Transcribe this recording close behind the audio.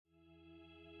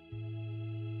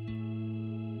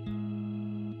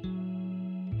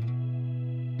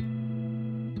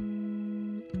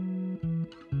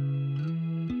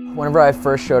Whenever I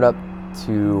first showed up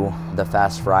to the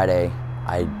Fast Friday,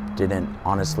 I didn't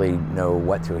honestly know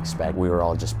what to expect. We were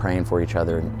all just praying for each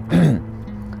other,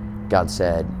 and God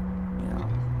said, you know,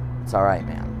 it's all right,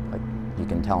 man. Like, you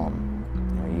can tell him.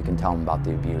 You know, you can tell him about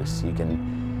the abuse. You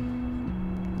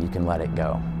can let it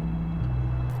go.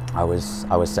 I was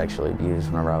sexually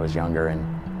abused whenever I was younger, and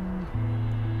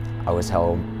I was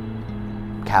held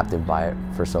captive by it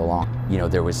for so long. You know,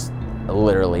 there was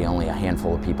literally only a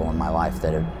handful of people in my life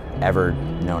that have ever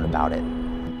known about it.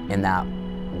 In that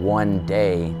one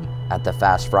day at the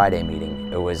Fast Friday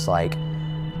meeting, it was like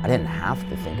I didn't have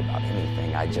to think about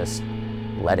anything. I just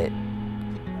let it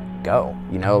go.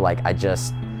 You know, like I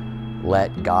just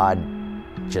let God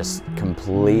just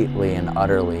completely and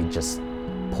utterly just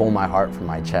pull my heart from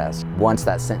my chest. Once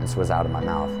that sentence was out of my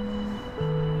mouth,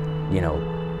 you know,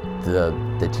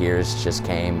 the tears just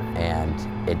came,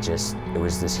 and it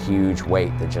was this huge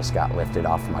weight that just got lifted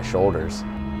off of my shoulders.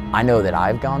 I know that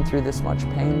I've gone through this much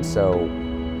pain, so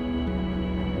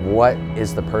what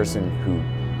is the person who,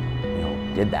 you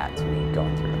know, did that to me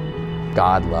going through?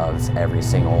 God loves every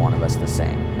single one of us the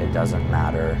same. It doesn't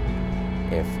matter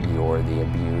if you're the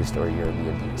abused or you're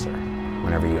the abuser.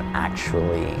 Whenever you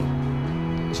actually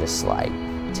just like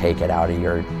take it out of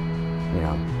your, you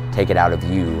know, take it out of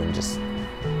you and just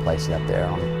place it up there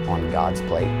on God's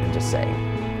plate and just say,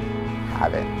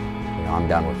 have it, you know, I'm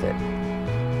done with it.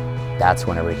 That's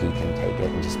whenever he can take it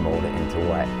and just mold it into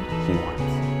what he wants.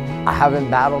 I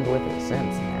haven't battled with it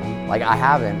since, man. Like I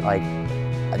haven't, like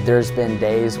there's been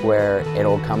days where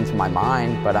it'll come to my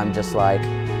mind, but I'm just like,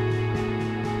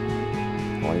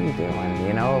 what are you doing?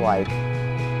 You know, like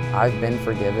I've been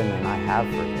forgiven and I have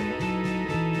forgiven.